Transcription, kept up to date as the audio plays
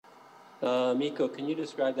Mikko, can you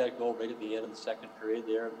describe that goal right at the end of the second period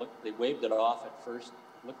there? It looked, they waved it off at first.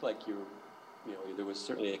 It looked like there was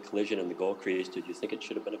certainly a collision in the goal crease. Did you think it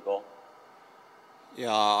should have been a goal?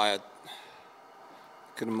 Yeah, I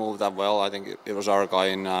couldn't move that well. I think it was our guy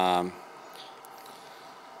in the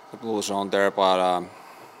blue zone there, but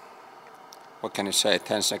what can you say?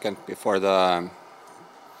 10 seconds before the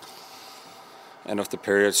end of the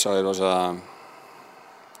period, so it was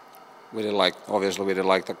obviously we didn't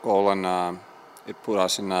like the goal, and it put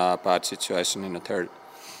us in a bad situation in the third.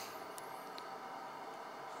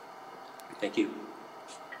 Thank you.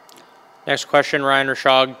 Next question, Ryan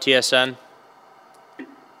Rishaug, TSN.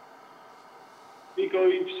 Mikko,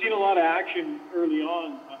 you've seen a lot of action early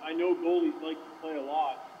on. I know goalies like to play a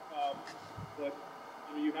lot, but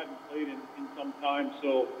you hadn't played in some time.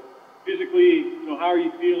 So physically, how are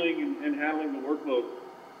you feeling and handling the workload?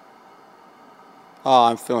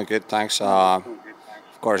 I'm feeling good, thanks. Of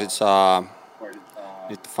course, it's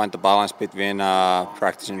need to find the balance between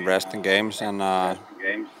practicing, rest, and games, and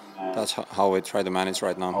that's how we try to manage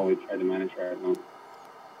right now.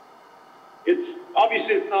 It's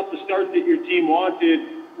obviously it's not the start that your team wanted.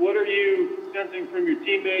 What are you sensing from your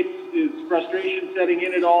teammates? Is frustration setting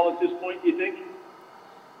in at all at this point, do you think?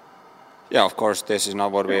 Yeah, of course, this is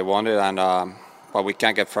not what we wanted, and but we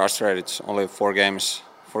can't get frustrated. It's only four games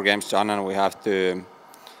done, and we have to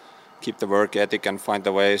keep the work ethic and find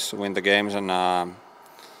the ways to win the games. And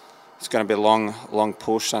it's going to be a long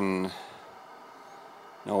push, and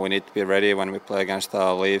we need to be ready when we play against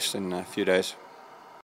the Leafs in a few days.